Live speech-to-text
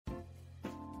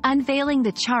Unveiling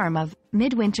the charm of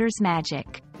Midwinter's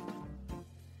magic.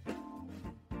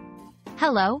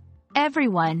 Hello,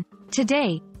 everyone.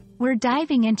 Today, we're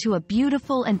diving into a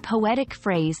beautiful and poetic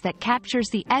phrase that captures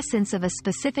the essence of a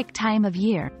specific time of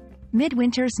year,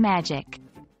 Midwinter's magic.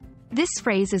 This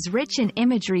phrase is rich in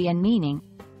imagery and meaning,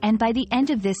 and by the end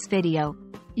of this video,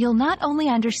 you'll not only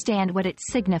understand what it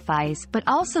signifies but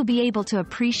also be able to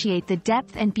appreciate the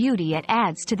depth and beauty it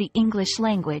adds to the English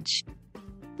language.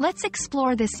 Let's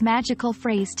explore this magical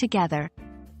phrase together.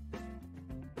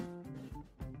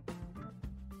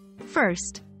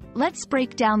 First, let's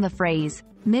break down the phrase,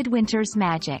 Midwinter's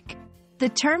magic. The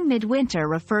term midwinter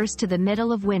refers to the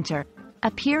middle of winter, a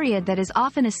period that is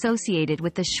often associated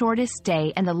with the shortest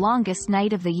day and the longest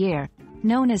night of the year,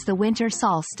 known as the winter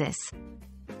solstice.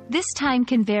 This time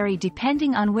can vary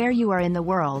depending on where you are in the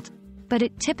world, but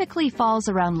it typically falls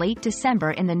around late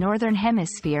December in the Northern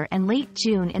Hemisphere and late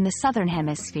June in the Southern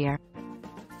Hemisphere.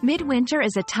 Midwinter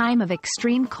is a time of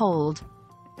extreme cold,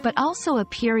 but also a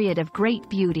period of great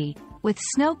beauty, with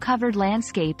snow-covered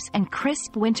landscapes and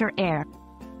crisp winter air.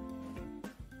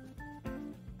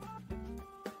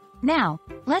 Now,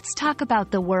 let's talk about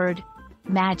the word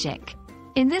magic.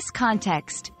 In this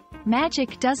context,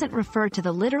 magic doesn't refer to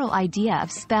the literal idea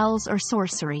of spells or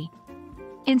sorcery.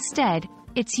 Instead,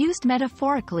 it's used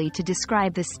metaphorically to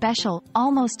describe the special,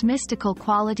 almost mystical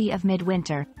quality of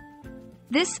midwinter.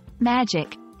 This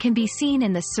magic can be seen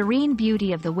in the serene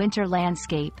beauty of the winter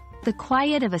landscape, the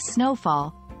quiet of a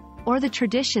snowfall, or the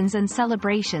traditions and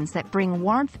celebrations that bring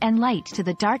warmth and light to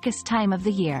the darkest time of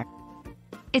the year.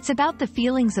 It's about the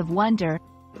feelings of wonder,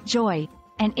 joy,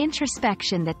 and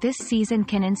introspection that this season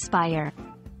can inspire.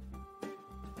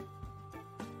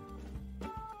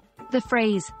 The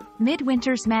phrase,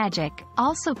 Midwinter's magic,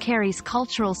 also carries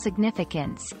cultural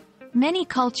significance. Many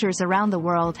cultures around the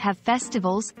world have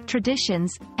festivals,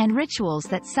 traditions, and rituals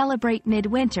that celebrate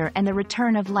midwinter and the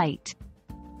return of light.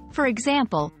 For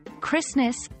example,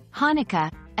 Christmas, Hanukkah,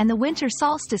 and the winter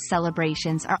solstice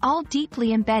celebrations are all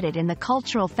deeply embedded in the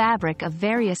cultural fabric of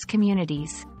various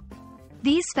communities.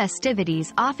 These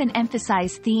festivities often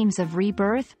emphasize themes of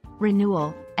rebirth,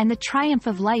 renewal, and the triumph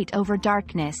of light over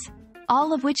darkness,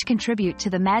 all of which contribute to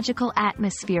the magical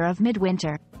atmosphere of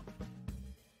midwinter.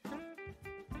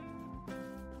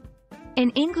 In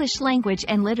English language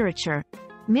and literature,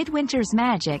 midwinter's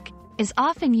magic is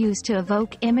often used to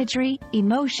evoke imagery,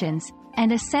 emotions,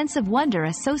 and a sense of wonder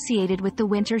associated with the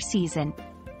winter season.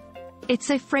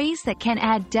 It's a phrase that can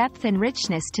add depth and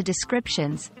richness to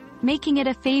descriptions, making it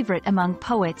a favorite among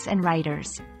poets and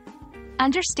writers.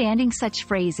 Understanding such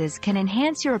phrases can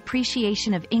enhance your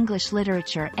appreciation of English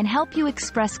literature and help you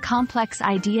express complex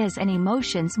ideas and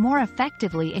emotions more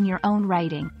effectively in your own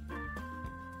writing.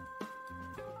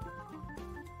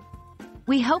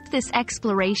 We hope this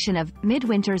exploration of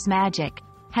Midwinter's magic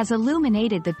has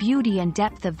illuminated the beauty and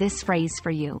depth of this phrase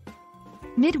for you.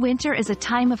 Midwinter is a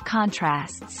time of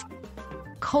contrasts.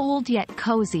 Cold yet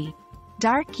cozy,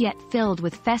 dark yet filled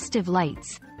with festive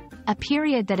lights, a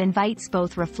period that invites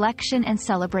both reflection and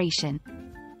celebration.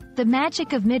 The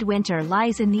magic of midwinter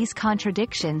lies in these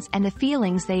contradictions and the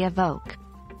feelings they evoke.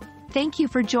 Thank you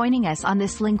for joining us on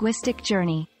this linguistic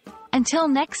journey. Until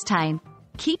next time,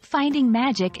 keep finding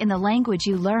magic in the language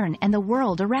you learn and the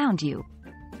world around you.